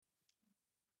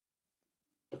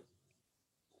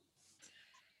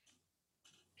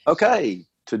Okay,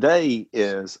 today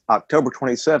is October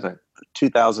 27th,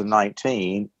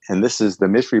 2019, and this is the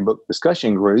Mystery Book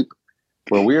Discussion Group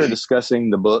where we are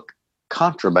discussing the book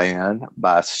Contraband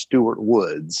by Stuart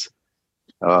Woods,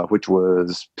 which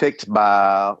was picked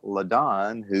by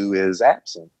LaDon, who is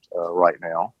absent right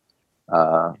now.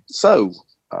 So,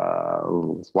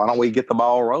 why don't we get the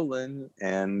ball rolling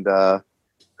and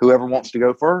whoever wants to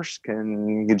go first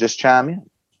can you just chime in?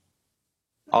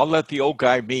 I'll let the old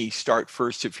guy me start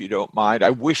first if you don't mind. I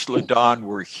wish LaDon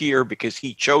were here because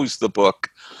he chose the book,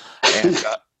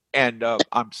 and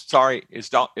I'm sorry. Is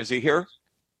he here?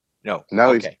 No. No,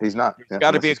 Okay. he's not. There's Yeah,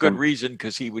 got to unless be a he's good coming. reason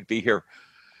because he would be here.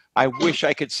 I wish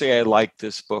I could say I liked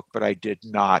this book, but I did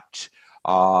not.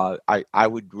 I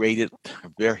would rate it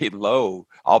very low.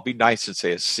 I'll be nice and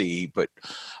say a C, but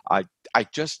I I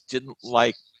just didn't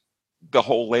like the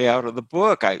whole layout of the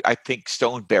book. I think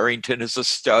Stone Barrington is a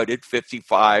stud at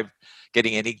 55,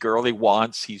 getting any girl he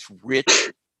wants. He's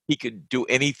rich. He can do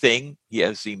anything. He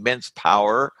has immense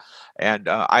power. And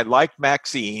I liked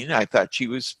Maxine. I thought she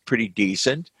was pretty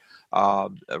decent.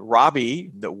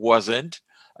 Robbie, that wasn't.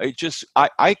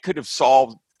 I could have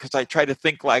solved, because I try to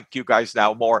think like you guys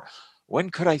now more.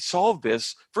 When could I solve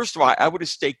this? First of all, I would have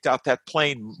staked out that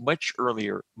plane much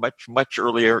earlier, much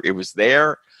earlier. It was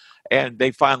there, and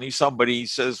they finally somebody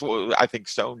says, "Well, I think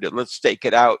Stone did. Let's stake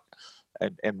it out."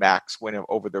 And Max went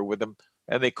over there with him,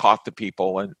 and they caught the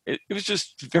people, and it was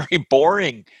just very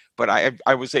boring. But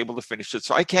I was able to finish it,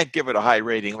 so I can't give it a high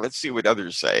rating. Let's see what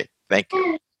others say. Thank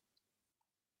you.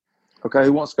 Okay,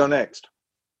 who wants to go next?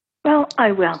 Well,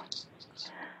 I will.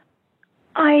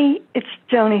 It's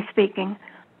Joni speaking.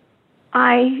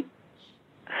 I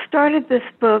started this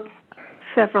book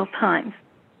several times,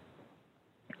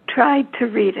 tried to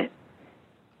read it,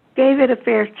 gave it a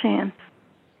fair chance,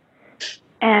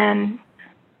 and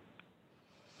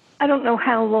I don't know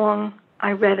how long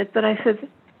I read it, but I said,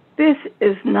 this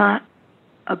is not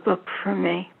a book for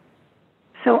me.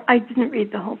 So I didn't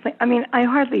read the whole thing. I mean, I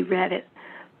hardly read it,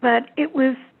 but it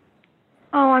was,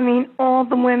 all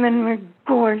the women were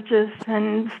gorgeous,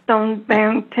 and Stone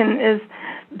Barrington is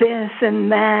this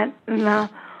and that, and the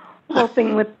whole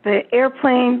thing with the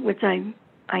airplane, which I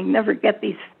never get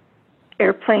these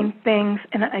airplane things,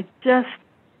 and I just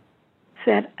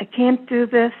said, I can't do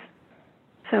this.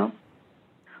 So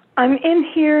I'm in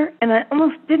here, and I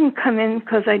almost didn't come in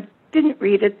because I didn't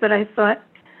read it, but I thought,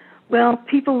 well,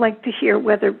 people like to hear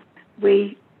whether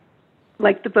we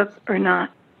like the book or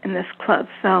not in this club,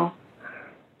 so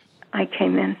I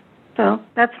came in. So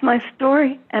that's my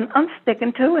story, and I'm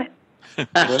sticking to it.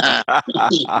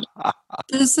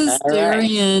 This is All right.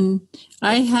 Darian.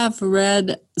 I have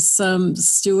read some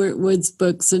Stuart Woods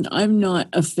books, and I'm not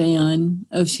a fan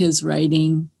of his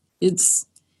writing. It's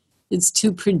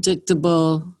too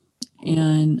predictable,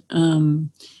 and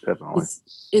Definitely.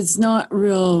 it's not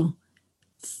real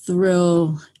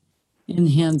thrill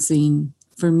enhancing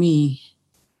for me.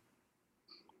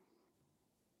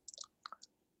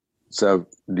 So,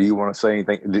 do you want to say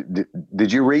anything?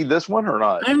 Did you read this one or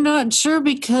not? I'm not sure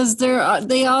because they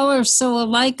all are so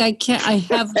alike. I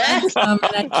have read some,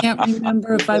 and I can't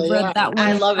remember if I've read that one.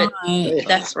 I love it. Not.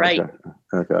 That's right.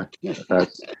 Okay.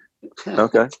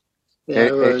 Okay.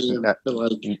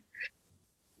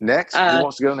 Next, who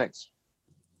wants to go next?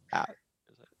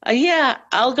 Yeah,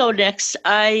 I'll go next.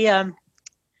 I've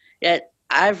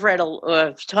read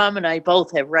Tom and I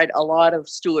both have read a lot of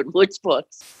Stuart Woods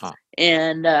books,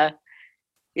 and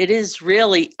it is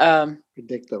really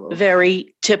predictable,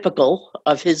 very typical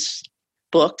of his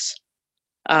books.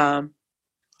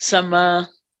 Some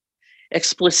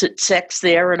explicit sex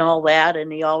there and all that,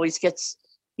 and he always gets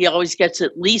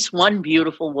at least one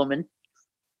beautiful woman,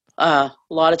 a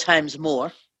lot of times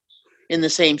more, in the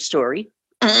same story.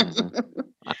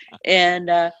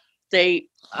 And they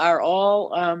are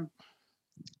all,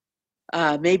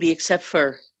 maybe except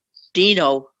for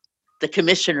Dino, the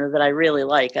commissioner, that I really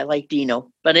like. I like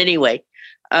Dino. But anyway,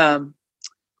 all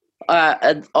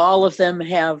of them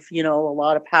have, a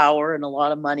lot of power and a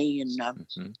lot of money and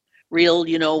real,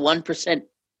 1%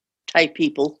 type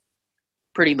people,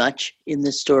 pretty much, in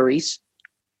the stories.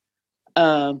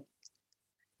 And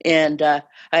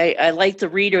I like the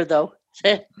reader, though.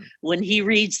 When he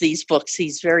reads these books,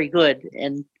 he's very good.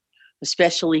 And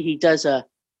especially he does a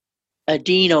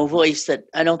Dino voice that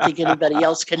I don't think anybody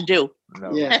else can do.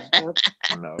 No. Yeah.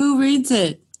 No. Who reads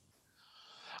it?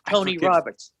 Tony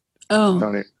Roberts. Oh,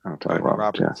 Tony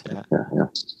Roberts. Yeah. Yeah.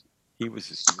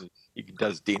 He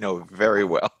does Dino very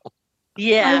well.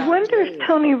 Yeah. I wonder if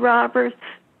Tony Roberts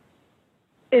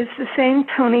is the same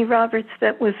Tony Roberts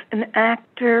that was an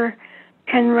actor,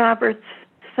 Ken Roberts'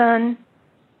 son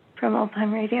from Old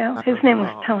Time Radio. His name was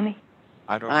know. Tony.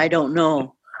 I don't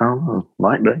know. Oh,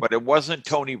 might be. But it wasn't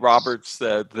Tony Roberts,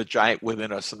 the giant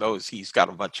within us knows he's got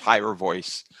a much higher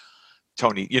voice.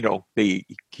 Tony,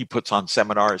 he puts on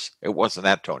seminars. It wasn't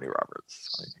that Tony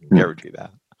Roberts. I can guarantee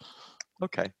that.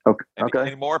 Okay.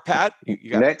 Any more, Pat?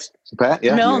 You got Next, Pat.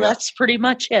 Yeah. No, that's pretty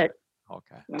much it.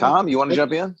 Okay. Tom, you want to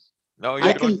jump in? No, I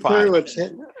you're doing concur fine. with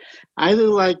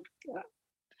it.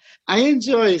 I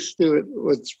enjoy Stuart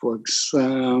Wood's books.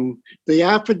 They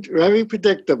are very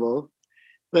predictable,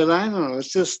 but I don't know.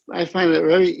 It's just, I find it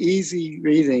very easy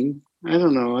reading. I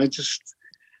don't know.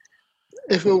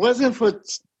 If it wasn't for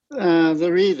the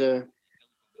reader,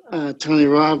 Tony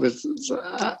Roberts,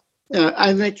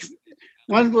 I think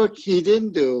one book he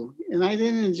didn't do, and I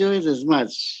didn't enjoy it as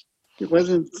much. It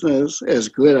wasn't as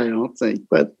good, I don't think.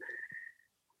 But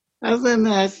other than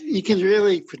that, you can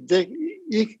really predict.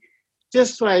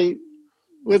 Just by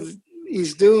what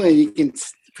he's doing, you can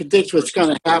predict what's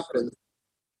going to happen.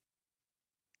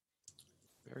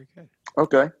 Very good.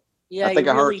 Okay. Yeah, I think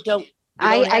you I really heard- don't.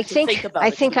 I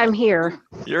think I'm here.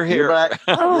 You're You're here. back.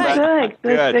 Oh, good.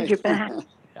 Good. You're back. Go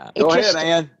It ahead, just-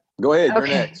 Ann. Go ahead. You're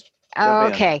Okay. next. Jump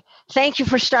in. Okay. Thank you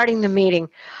for starting the meeting.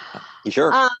 You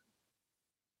sure?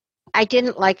 I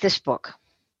didn't like this book.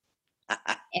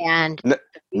 And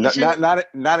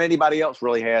Not anybody else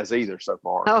really has either so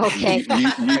far. Okay.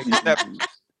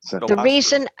 So- the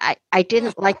reason I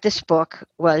didn't like this book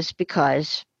was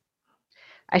because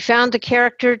I found the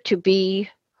character to be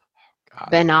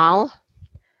banal.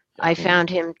 I found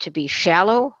him to be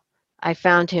shallow. I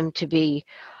found him to be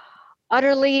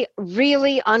utterly,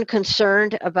 really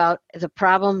unconcerned about the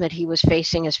problem that he was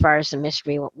facing as far as the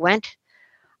mystery went.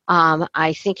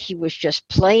 I think he was just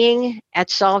playing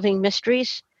at solving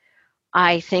mysteries.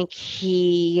 I think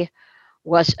he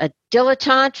was a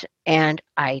dilettante, and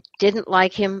I didn't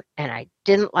like him, and I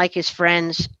didn't like his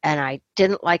friends, and I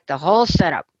didn't like the whole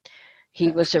setup. He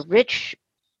was a rich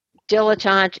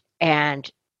dilettante, and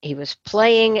he was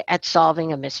playing at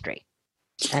solving a mystery.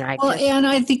 And Anne,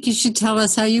 I think you should tell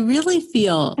us how you really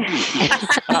feel.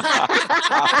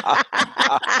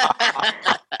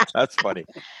 That's funny.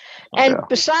 And Yeah.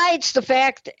 besides the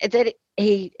fact that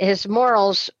his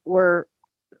morals were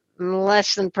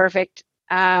less than perfect,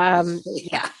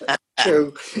 yeah.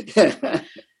 True.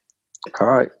 All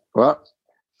right. Well,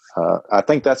 I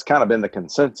think that's kind of been the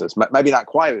consensus. Maybe not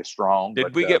quite as strong. Did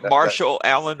but, we get Marshall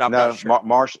Allen? I'm No, not sure.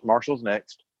 Marshall's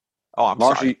next. Oh, I'm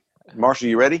Marshall, sorry. Marshall,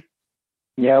 you ready?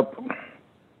 Yep.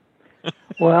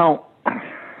 Well,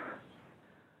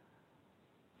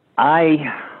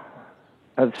 I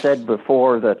have said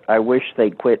before that I wish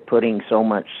they'd quit putting so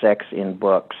much sex in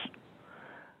books.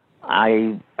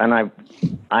 I'm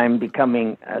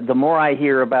becoming, the more I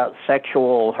hear about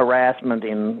sexual harassment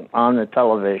on the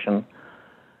television,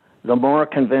 the more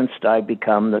convinced I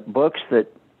become that books that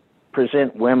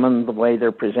present women the way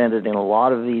they're presented in a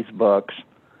lot of these books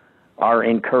are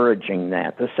encouraging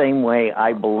that. The same way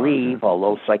I believe,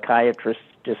 although psychiatrists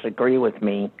disagree with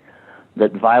me,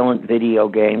 that violent video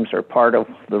games are part of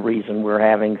the reason we're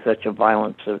having such a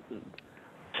violent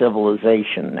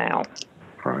civilization now.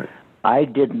 Right. I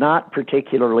did not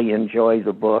particularly enjoy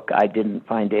the book. I didn't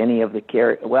find any of the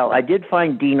characters. Well, I did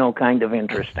find Dino kind of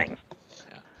interesting.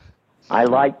 I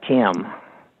liked him.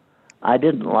 I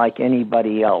didn't like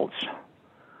anybody else.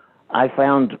 I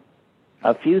found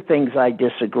a few things I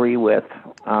disagree with.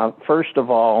 First of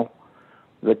all,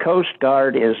 the Coast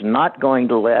Guard is not going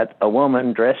to let a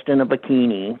woman dressed in a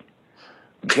bikini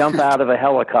jump out of a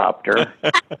helicopter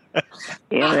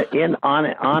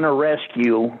on a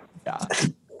rescue.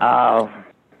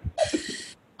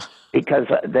 Because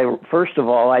first of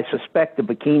all, I suspect the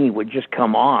bikini would just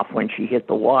come off when she hit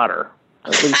the water.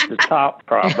 At least the top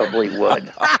probably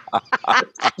would.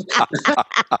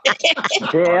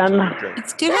 Then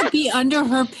It's going to be under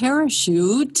her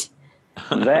parachute.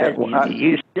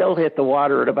 you still hit the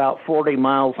water at about 40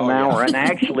 miles an hour, and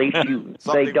actually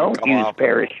they don't use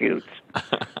parachutes.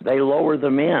 They lower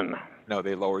them in. No,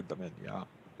 they lowered them in, yeah.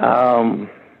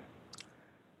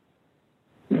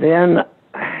 Then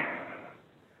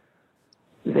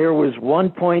there was one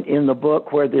point in the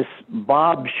book where this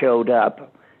Bob showed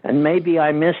up, and maybe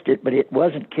I missed it, but it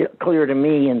wasn't clear to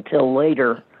me until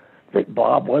later that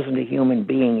Bob wasn't a human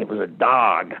being, it was a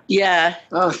dog. Yeah,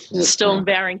 Oh, Stone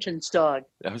Barrington's dog.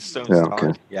 That was Stone's Yeah, dog.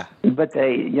 okay. Yeah. But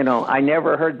I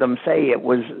never heard them say it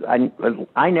was,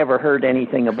 I never heard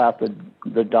anything about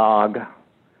the dog.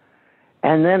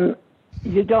 And then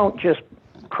you don't just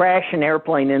crash an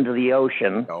airplane into the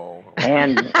ocean No.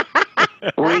 and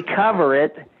recover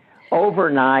it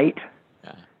overnight,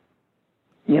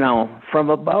 from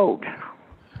a boat.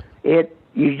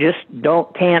 you just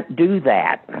can't do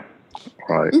that.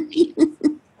 Right.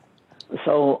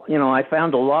 So, I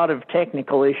found a lot of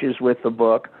technical issues with the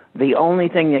book. The only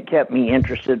thing that kept me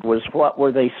interested was what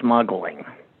were they smuggling?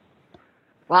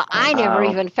 Well, I never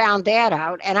even found that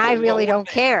out, and I really don't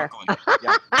care.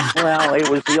 Yeah. Well, it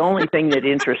was the only thing that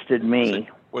interested me.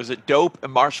 Was it dope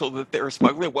and Marshall that they were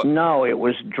smuggling? What? No, it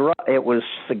was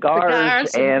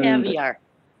cigars and caviar.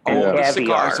 and Oh, the caviar.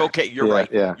 cigars. Okay, you're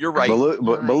right. Yeah. You're right.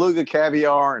 Beluga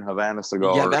caviar and Havana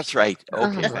cigars. Yeah, that's right. Oh,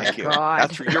 Okay, my thank you.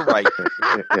 God. You're right.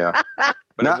 Yeah.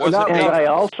 But it wasn't. And I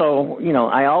also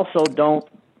don't,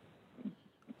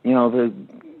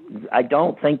 I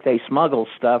don't think they smuggle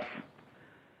stuff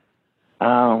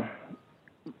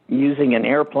using an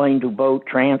airplane to boat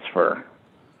transfer,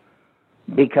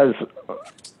 because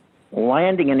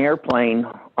landing an airplane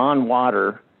on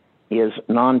water is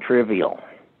non-trivial.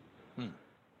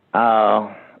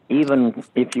 Even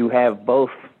if you have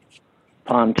both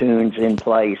pontoons in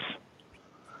place.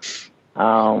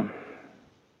 Because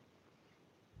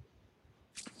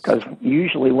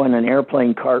usually when an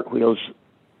airplane cartwheels,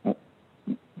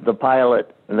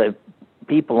 the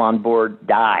people on board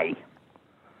die.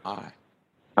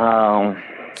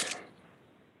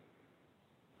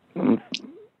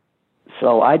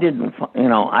 So I didn't,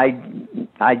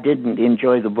 I didn't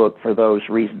enjoy the book for those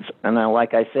reasons. And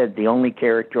like I said, the only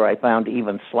character I found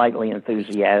even slightly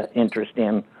interest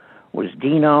in was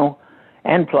Dino.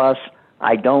 And plus,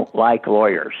 I don't like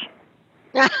lawyers.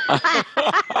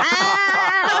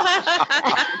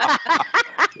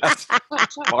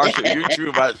 Marshall, you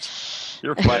too much.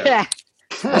 You're funny.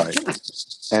 Right.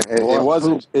 And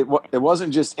it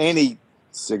wasn't just any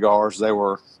cigars. They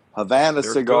were Havana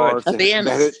They're cigars good.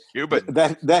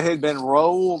 that had been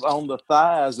rolled on the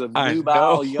thighs of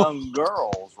nubile young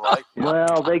girls, right?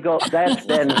 Well, that's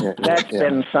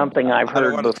been something I've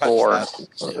heard before.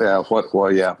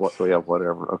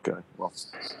 Whatever. Okay. Well,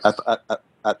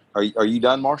 are you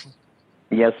done, Marshall?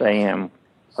 Yes, I am.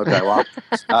 Okay. Well,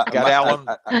 Got Alan.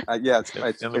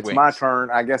 It's my turn.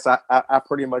 I guess I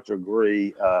pretty much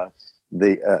agree. I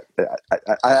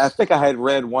think I had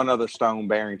read one other Stone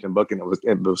Barrington book, and it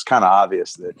was kind of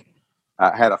obvious that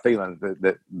I had a feeling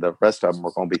that the rest of them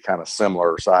were going to be kind of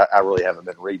similar. So I really haven't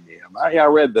been reading them. I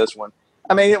read this one.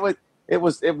 I mean, it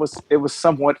was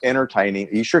somewhat entertaining.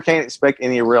 You sure can't expect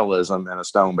any realism in a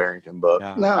Stone Barrington book.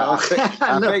 Yeah. No.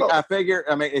 I figure.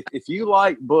 I mean, if you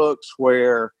like books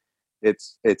where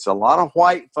it's a lot of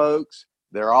white folks,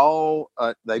 they're all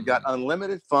they've got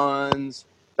unlimited funds.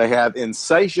 They have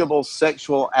insatiable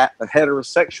heterosexual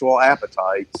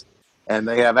appetites, and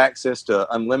they have access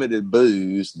to unlimited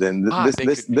booze. Then this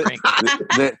is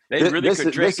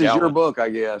your book, I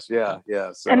guess. Yeah.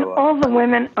 So, and all the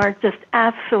women are just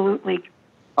absolutely.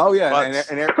 Oh yeah,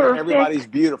 and everybody's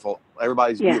beautiful.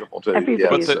 Everybody's beautiful too. But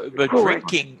the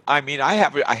drinking. I mean, I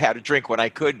had a drink when I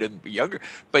could and be younger,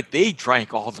 but they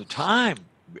drank all the time.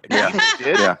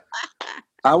 Yeah.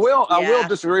 I will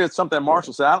disagree with something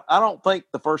Marshall said. I don't think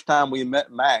the first time we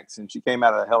met Max and she came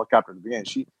out of the helicopter at the beginning,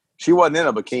 she wasn't in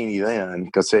a bikini then,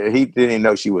 because he didn't even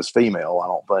know she was female, I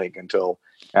don't think, until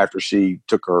after she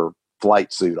took her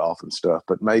flight suit off and stuff.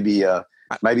 But maybe later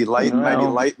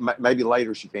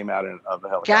she came out of the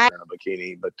helicopter in a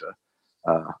bikini.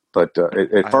 But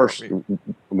at first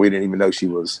we didn't even know she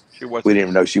was. We didn't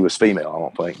even know she was female, I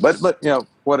don't think. But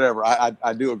whatever.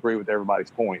 I do agree with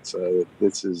everybody's point. So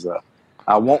this is.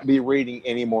 I won't be reading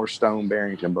any more Stone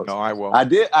Barrington books. No, I won't. I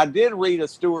did read a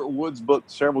Stuart Woods book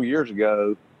several years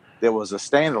ago that was a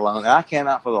standalone. And I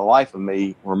cannot for the life of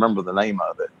me remember the name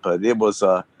of it, but it was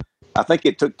I think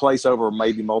it took place over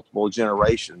maybe multiple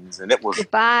generations, and it was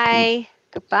Goodbye.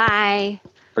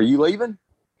 Are you leaving?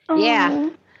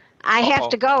 Yeah. I have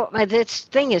to go. This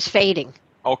thing is fading.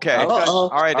 Okay. All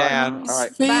right, Ann. All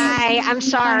right. Bye. I'm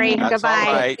sorry. That's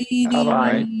Goodbye. all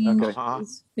right. Okay.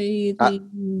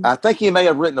 I think he may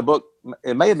have written a book.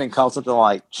 It may have been called something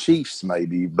like Chiefs,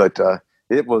 maybe, but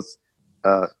it was.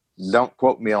 Don't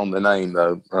quote me on the name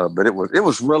though. But it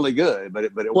was really good.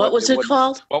 But what was it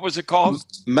called? What was it called?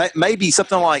 Maybe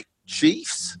something like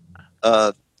Chiefs.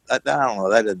 I don't know.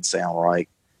 That doesn't sound right.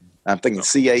 I'm thinking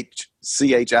CHIEFS,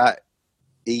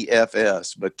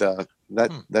 but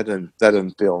that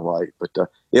doesn't feel right. But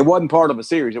it wasn't part of a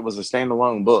series. It was a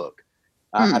standalone book.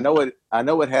 I know it.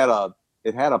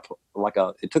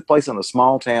 It took place in a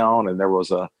small town, and there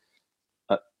was a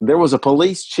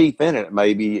police chief in it,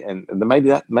 maybe, and maybe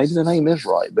the name is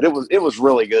right. But it was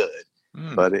really good.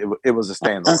 But it was a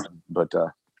standalone. But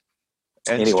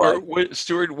and anyway,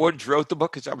 Stuart Woods wrote the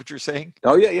book. Is that what you're saying?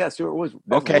 Oh yeah, Stuart Woods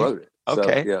wrote it.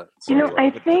 Okay. So, yeah. So, I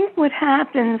think what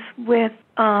happens with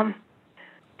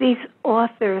these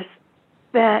authors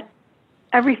that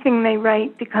everything they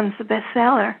write becomes a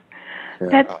bestseller. Yeah.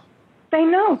 That they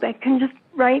know they can just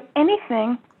write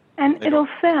anything and it'll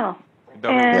sell.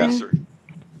 Don't even And research.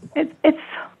 it's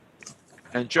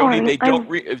And Joni, and they don't.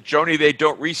 Joni, they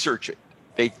don't research it.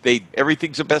 They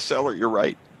everything's a bestseller. You're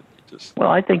right. Just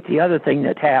Well, I think the other thing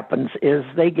that happens is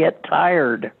they get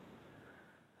tired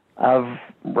of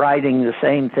writing the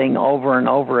same thing over and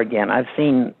over again. I've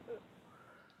seen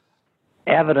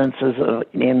evidences of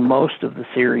in most of the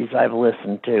series I've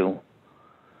listened to.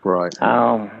 Right.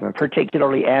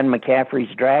 Particularly Anne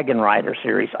McCaffrey's Dragon Rider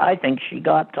series. I think she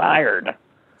got tired.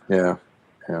 Yeah.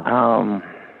 Yeah.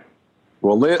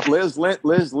 Well, Liz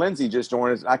Lindsay just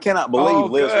joined us. I cannot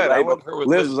believe Liz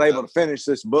was able to finish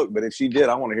this book, but if she did,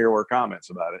 I want to hear her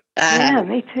comments about it. yeah,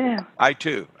 me too. I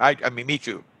too. I mean, me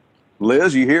too.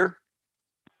 Liz, you here?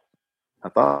 I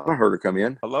thought I heard her come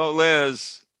in. Hello,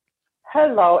 Liz.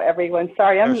 Hello, everyone.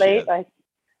 Sorry I'm late.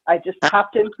 I just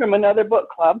popped in from another book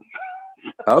club.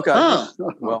 Okay.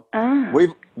 Oh. Well,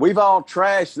 we've all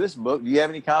trashed this book. Do you have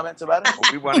any comments about it?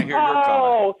 Well, we want to hear your comment.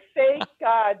 Oh, thank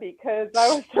God, because I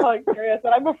was so curious.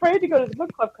 And I'm afraid to go to the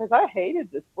book club because I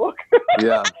hated this book.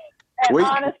 Yeah. And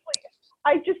honestly,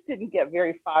 I just didn't get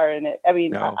very far in it. I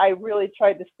mean, No. I really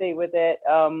tried to stay with it.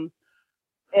 And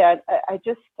I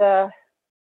just, I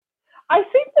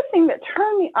think the thing that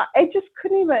turned me, I just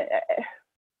couldn't even,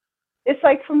 it's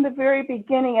like from the very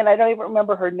beginning, and I don't even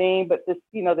remember her name, but this,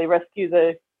 they rescue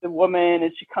the woman,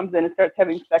 and she comes in and starts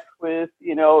having sex with,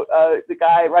 the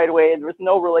guy right away, and there was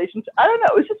no relationship. I don't know.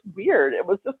 It was just weird. It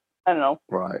was just, I don't know.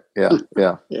 Right. Yeah.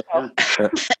 Yeah.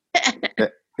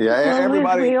 Yeah.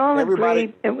 Everybody. We all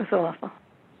agreed it was awful.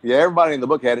 Yeah, everybody in the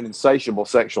book had an insatiable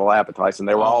sexual appetites, and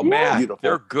they were all beautiful.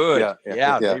 They're good.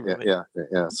 Yeah.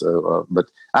 So,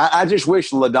 but I just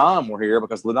wish LaDon were here,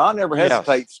 because LaDon never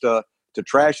hesitates to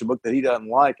trash a book that he doesn't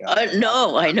like.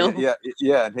 No, I know.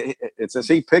 Yeah. Since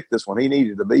he picked this one, he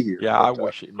needed to be here. Yeah, I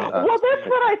wish he meant. Well, that's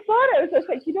what I thought. I was just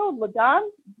like, LaDon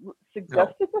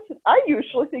suggested this, and I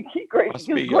usually think he gives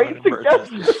great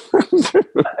suggestions.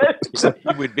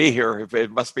 He would be here if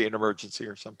it must be an emergency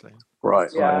or something. Right.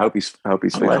 Yeah. Right. I hope he's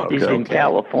Unless he's in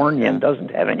California and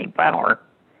doesn't have any power.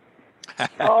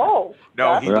 Oh.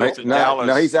 No, he lives in Dallas.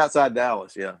 No, he's outside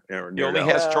Dallas. Yeah. He only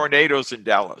has tornadoes in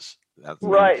Dallas. That's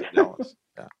right. Dallas.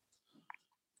 Yeah.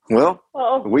 Well,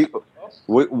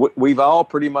 we've all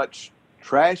pretty much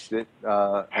trashed it,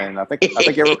 and I think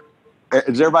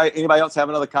does anybody else have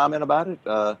another comment about it?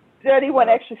 Did anyone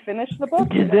actually finish the book?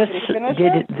 Did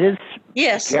this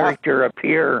Yes. character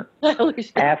appear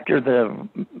after the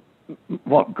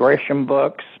Grisham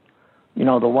books? The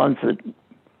ones that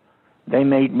they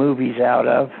made movies out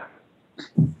of.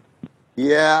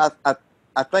 Yeah,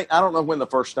 I think, I don't know when the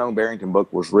first Stone Barrington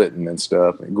book was written and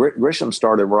stuff. Grisham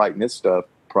started writing this stuff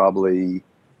probably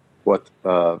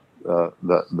the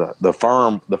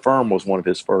Firm was one of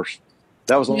his first.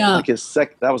 That was like his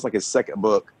second. That was like his second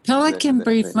book. Pelican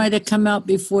Brief might have come out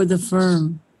before The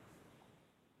Firm.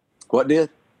 What did?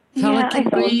 Pelican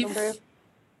Brief.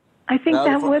 I think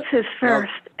that was his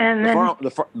first, and then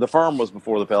the Firm was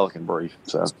before the Pelican Brief.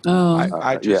 So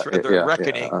I just read The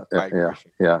Reckoning.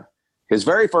 Yeah. His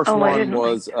very first one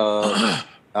was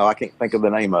I can't think of the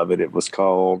name of it. It was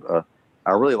called.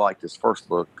 I really liked his first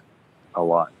book a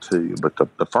lot too, but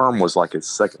the Firm was like his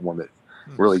second one that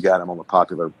really got him on the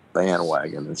popular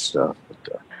bandwagon and stuff.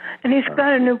 But, and he's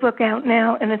got a new book out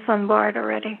now, and it's on Bard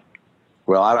already.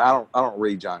 Well, I don't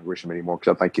read John Grisham anymore,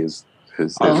 because I think his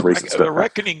recent stuff. The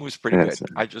Reckoning was pretty good.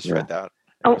 I just read that.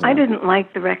 Oh, I didn't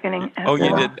like The Reckoning at all.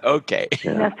 You didn't? Okay.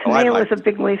 Yeah, to me, it was a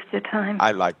big waste of time.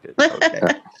 I liked it. Okay.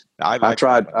 I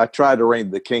tried to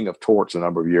read The King of Torts a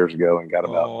number of years ago and got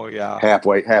about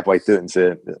halfway through it and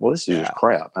said, well, this is just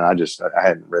crap. And I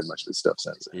hadn't read much of this stuff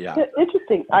since. Yeah.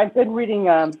 Interesting. I've been reading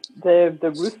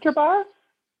the Rooster Bar.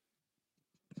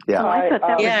 Yeah.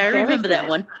 I remember that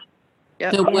one. Yeah.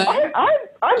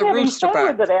 I'm having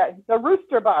fun with it. The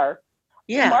Rooster Bar.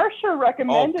 Yeah. Marcia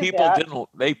recommended people that.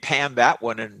 they panned that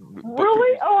one.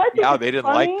 Really? Oh, I think they didn't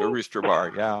like the Rooster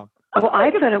Bar. Yeah. Well,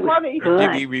 I thought it was good.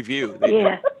 TV review.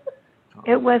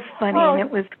 It was funny, and it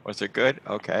was. Was it good?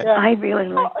 Okay. Yeah. I really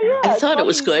liked it. I thought it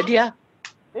was good. Yeah.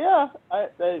 Yeah.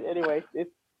 Anyway,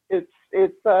 it's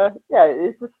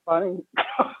just funny.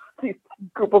 These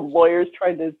group of lawyers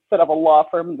trying to set up a law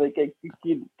firm, they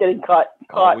getting caught.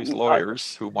 Always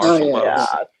lawyers who Marshall loves. Yeah,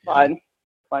 it's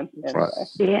fun. Anyway.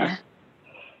 Yeah.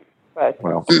 But,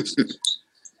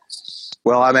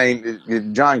 well, I mean,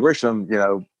 John Grisham,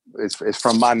 it's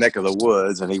from my neck of the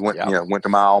woods, and he went to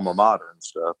my alma mater and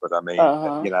stuff. But I mean,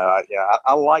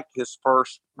 I liked his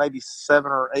first maybe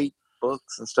 7 or 8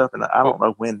 books and stuff, and I don't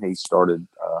know when he started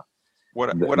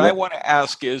What I want to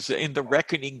ask is, in The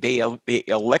Reckoning, they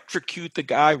electrocute the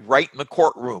guy right in the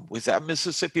courtroom. Was that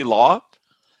Mississippi law?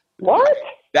 What?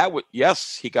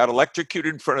 Yes, he got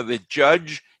electrocuted in front of the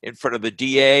judge, in front of the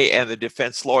DA and the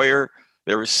defense lawyer.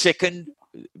 They were sickened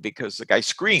because the guy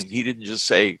screamed. He didn't just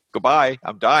say, "Goodbye,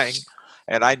 I'm dying."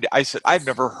 And I said, I've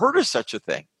never heard of such a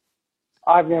thing.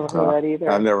 I've never heard that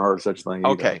either. I've never heard of such a thing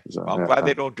either. Okay, So, well, I'm glad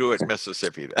they don't do it in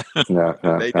Mississippi then. No,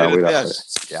 They did we it don't.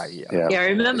 then. Yeah. Yeah, I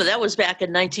remember that was back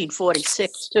in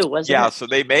 1946 too, wasn't Yeah, it? so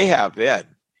they may have then.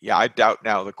 Yeah, I doubt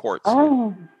now the courts.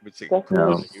 Oh, would say-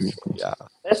 definitely. Yeah,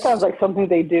 That sounds like something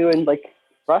they do in like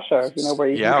Russia, where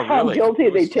you yeah, get found really. guilty,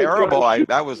 It they was take terrible. you.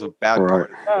 That was a bad Right.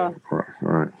 part.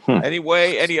 Right.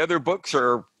 Anyway, any other books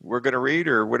or we're going to read,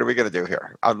 or what are we going to do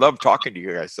here? I love talking to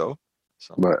you guys, though.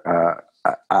 So. But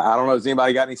I don't know. Has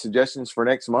anybody got any suggestions for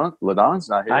next month? LaDon's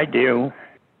not here. I do.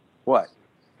 What?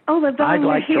 Oh, LaDon, I'd you're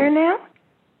like to- here now?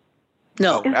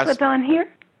 No. Is LaDon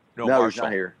here? No, No, he's Marshall.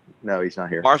 not here. No, he's not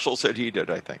here. Marshall said he did,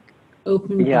 I think.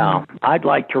 Open. Yeah, I'd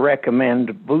like to recommend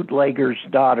Bootlegger's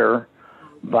Daughter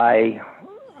by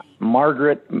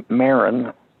Margaret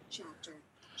Maron.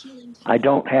 I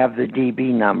don't have the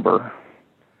DB number.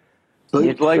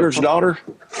 Bootlegger's daughter?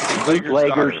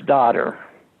 Bootlegger's Daughter.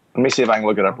 Let me see if I can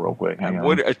look it up real quick. Hang And on.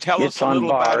 would tell It's us a on little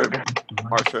about Bard. it,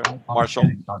 Marshall.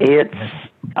 It's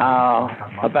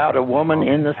about a woman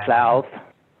in the South.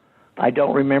 I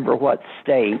don't remember what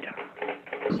state.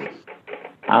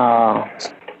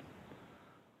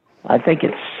 I think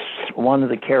it's one of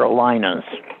the Carolinas.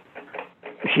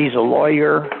 She's a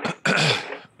lawyer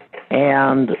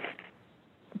and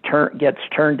gets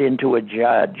turned into a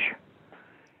judge.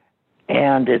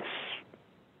 And it's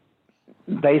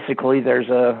basically there's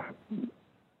a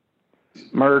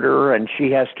murder and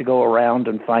she has to go around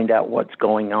and find out what's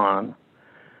going on.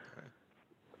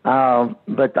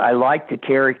 But I like the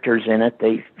characters in it.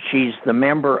 She's the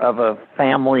member of a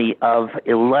family of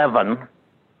 11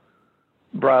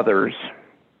 brothers.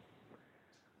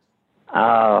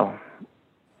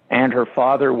 And her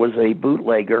father was a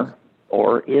bootlegger,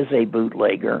 or is a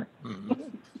bootlegger.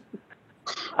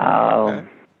 Okay.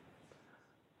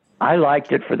 I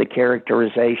liked it for the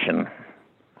characterization.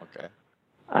 Okay.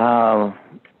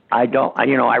 I don't,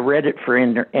 I read it for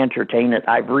entertainment.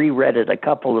 I've reread it a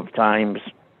couple of times,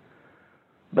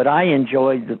 but I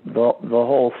enjoyed the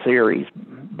whole series.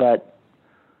 But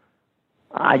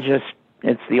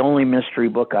it's the only mystery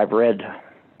book I've read.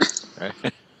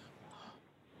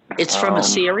 It's from a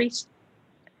series?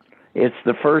 It's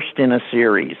the first in a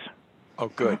series Oh,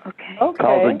 good. Okay.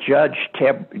 called The Judge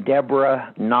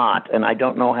Deborah Knott, and I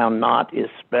don't know how Knott is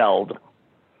spelled.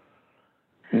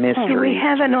 Mystery. Do we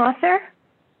have an author?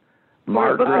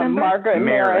 Margaret Maron.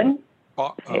 Maron.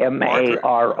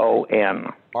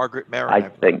 Margaret Maron. I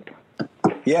think.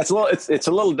 Yeah, it's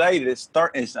a little dated. It's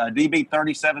DB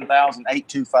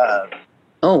 37,825.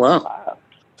 Oh, wow.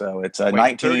 So it's Wait,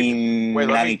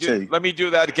 1992. let me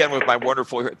do that again with my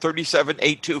wonderful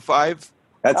 37825.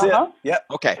 That's Uh-huh. it. Yep.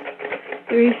 Okay.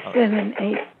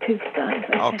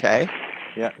 37825. Okay.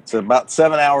 Yeah. It's about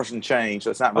 7 hours and change.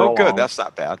 So it's not real Oh, good. long. That's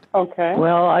not bad. Okay.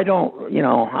 Well, I don't.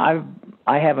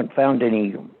 I haven't found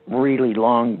any really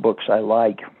long books I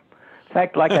like. In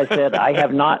fact, like I said, I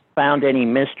have not found any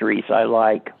mysteries I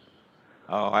like.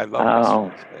 Oh, I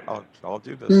love this. I'll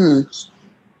do this.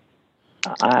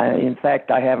 In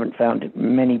fact, I haven't found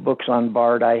many books on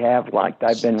Bard I have liked.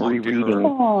 I've been rereading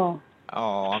Oh.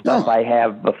 Oh, stuff I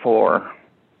have before.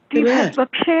 Do you have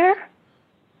Bookshare?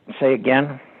 Say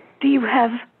again? Do you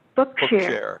have Bookshare?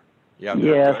 Bookshare. Yeah.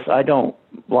 they're Yes, good. I don't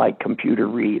like computer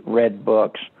read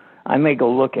books. I may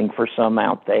go looking for some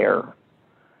out there.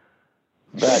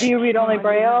 But Do you read only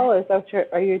Braille?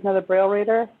 Are you another Braille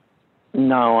reader?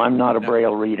 no, I'm not a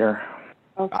Braille reader.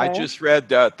 Okay. I just read,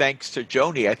 thanks to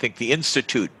Joni, I think, The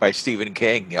Institute by Stephen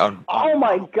King. Oh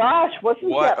my gosh! Wasn't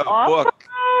What that a awesome? book.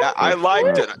 Yeah, I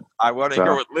liked it. I want to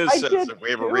hear what Liz I says did if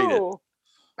we ever read it. too.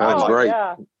 That's Oh, great.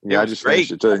 Yeah. Yeah, I was just great.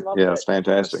 finished it too. I loved Yeah, it. it's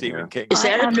fantastic. Stephen Yeah. King. Is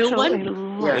that a new one?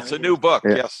 Absolutely love It's a new book,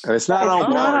 Yeah. yes. And it's not It's on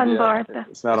not Bard on yet. Bard.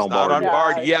 It's not It's on not Bard on yet.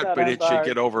 Bard it's yet, not but on it should Bard.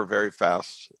 get over very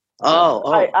fast.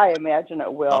 Oh. I imagine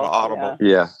it will. On Audible.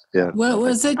 Yeah. Yeah. What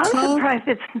was it I'm called? surprised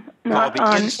it's not The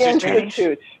on Institute. eBay.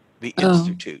 Institute. The Oh.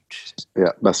 Institute. Yeah.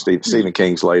 That's Stephen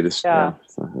King's latest. Yeah.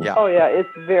 Yeah. Oh yeah, it's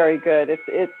very good.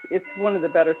 It's one of the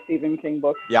better Stephen King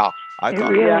books. Yeah, I It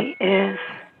thought. really is.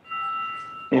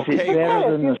 Is Okay. it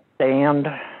better than The Stand?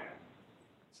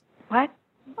 What?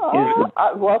 Oh,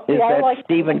 well, see, Is I that like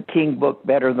Stephen King book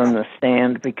better than The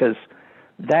Stand? Because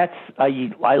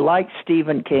I liked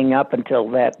Stephen King up until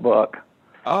that book.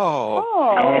 Oh.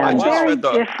 Oh, And- I Very just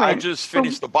different.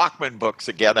 finished the Bachman books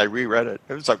again. I reread it.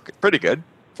 It was pretty good.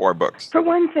 4 books. For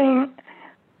one thing,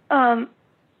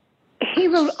 he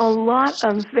wrote a lot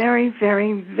of very,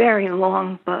 very, very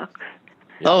long books.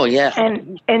 Oh, yeah.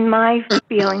 And in my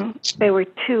feeling, they were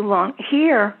too long.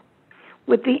 Here,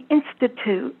 with the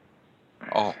Institute,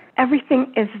 Oh,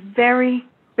 everything is very,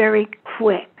 very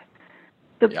quick.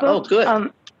 The Yeah. book Oh, good.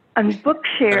 on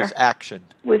Bookshare there's action.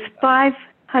 was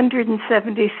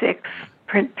 576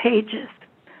 print pages.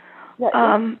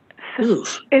 Yeah,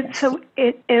 Oof.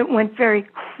 It went very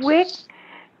quick,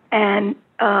 and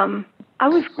I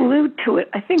was glued to it.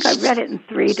 I think I read it in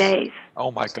 3 days.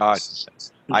 Oh my God.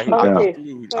 I okay,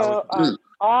 was so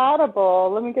Audible,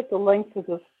 let me get the link to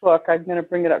this book. I'm going to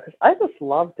bring it up because I just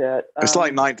loved it. It's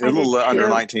like 19, a little I did under too.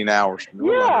 19 hours. A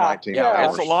little under Yeah, 19 yeah,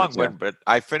 hours. it's a long Yeah. one, but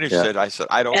I finished Yeah. it. I said,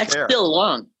 I don't That's care. still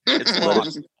long. It's But long.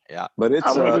 it's, Yeah. but it's,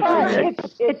 Oh,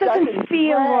 it doesn't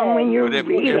feel long when you're But it-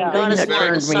 reading. it- The thing Not that as long as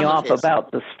turned me some of off his.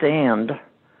 about The Stand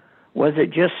was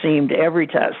it just seemed every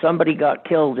time somebody got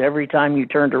killed, every time you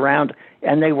turned around,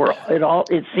 and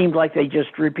it seemed like they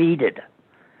just repeated.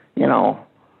 You know.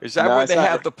 Is that No, where it's they not-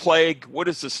 have the plague? What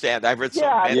is the Stand? I've read so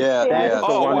Yeah, many. yeah, That's yeah. the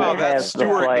Oh, one wow. that That's has the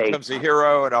Stuart plague. becomes a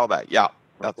hero and all that. Yeah.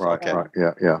 That's Right, okay. right,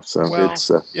 yeah. So Well,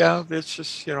 it's, yeah, it's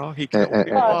just, he killed and,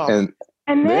 people off. and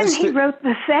And then This- he wrote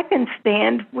the second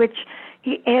Stand, which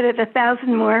he added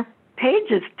 1,000 more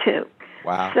pages to.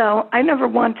 Wow. So I never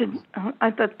wanted. I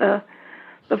thought the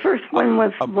first one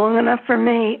was long enough for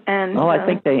me. And Well, I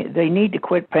think they need to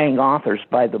quit paying authors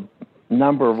by the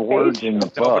number of words in the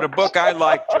No, but a book. book I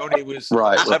liked, Joni, was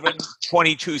Right.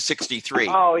 11/22/63.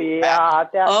 Oh, yeah.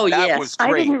 Oh, That yes. was I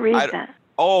great. didn't read that.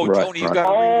 Oh, Right, Joni, you right. got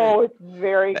to read Oh, it's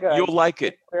very good. it. You'll like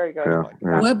it. It's very good. yeah,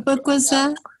 yeah. What book was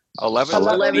that?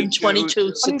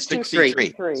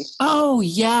 11/22/63. 22, Oh,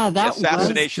 yeah, The that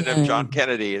assassination was of John good.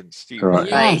 Kennedy and Steve. Right.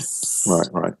 Yes.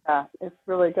 Right. Yeah, it's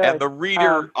really good. And the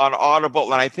reader on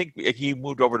Audible, and I think he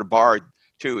moved over to Bard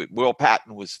too. Will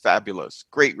Patton was fabulous.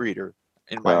 Great reader.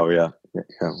 In my Oh, yeah.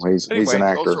 Well, he's Anyway, an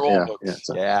actor. those are old Yeah, books.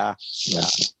 yeah. So, Yeah.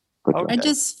 But, Okay. I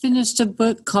just finished a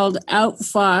book called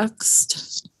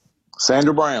Outfoxed.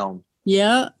 Sandra Brown.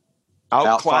 Yeah.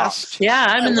 Outclassed. Yeah,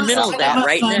 I'm in the middle of that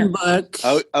right fun now. book.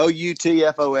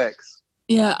 OUTFOX.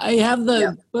 Yeah, I have the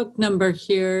Yeah. book number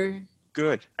here.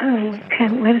 Good. Oh, okay,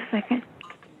 wait a second.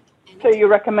 So you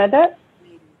recommend it?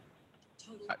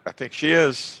 I think she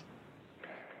is.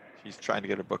 She's trying to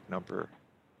get a book number.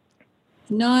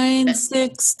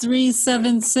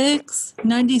 96376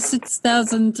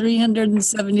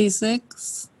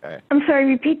 96,376. I'm sorry.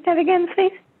 Repeat that again,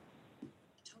 please.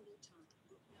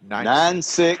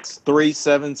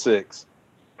 96376.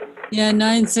 Yeah,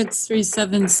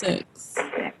 96376.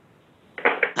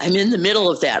 I'm in the middle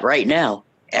of that right now,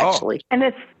 actually. And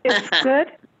it's good.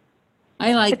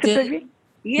 I liked It's a it. good.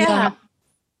 Yeah.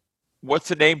 What's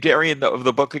the name, Darian, of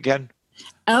the book again?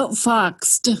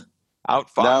 Outfoxed.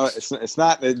 Outfoxed. No, it's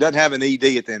not. It doesn't have an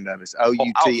ED at the end of it. It's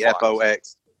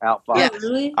OUTFOX. Outfox. Yeah. Oh,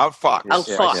 really? Outfoxed.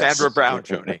 Outfoxed. Sandra Brown,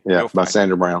 Joni. Yeah, You'll by find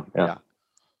Sandra Brown. it. Yeah.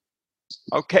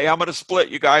 Okay, I'm going to split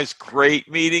you guys. Great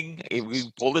meeting. We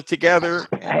pulled it together.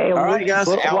 Hey, All right, guys.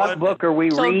 what Alan. book are we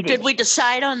So reading? did we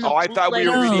decide on the Oh, I thought we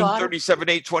were bootlegger's reading daughter?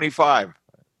 37/8/25.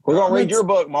 We're going to read Let's- your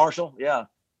book, Marshall. Yeah.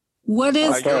 What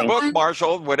is Okay. Your the book, one?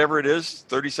 Marshall, whatever it is,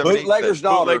 37/8. Bootlegger's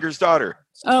Daughter. Bootlegger's Daughter.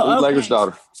 Oh, Bootlegger's okay.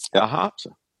 daughter. Uh-huh.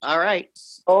 All right.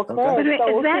 Okay. Wait a minute, So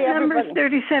is we'll that see number everybody.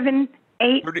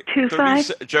 37825?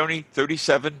 Joni,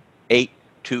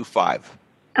 37/8/25.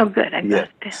 Oh, good. I got Yeah. it.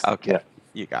 down. Okay,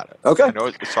 you got it. Okay. I know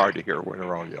it's hard to hear when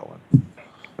they're all yelling.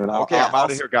 And Okay, I'm out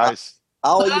of here, guys.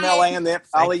 I'll email Ann the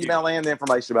Thank you.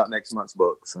 information about next month's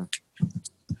book. So.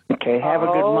 Okay, have a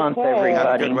good month, Okay. Have a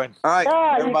everybody. good one. All right,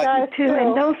 Yeah, you everybody. guys Too.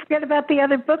 And don't forget about the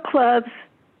other book clubs.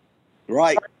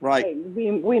 Right. Okay,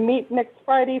 we meet next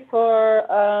Friday for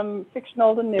Fiction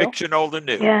Old and New. Fiction, old and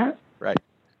new. Yeah. Right.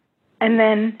 And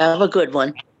then Have a good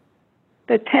one.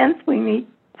 the 10th, we meet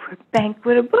for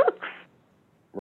Banquet of Books.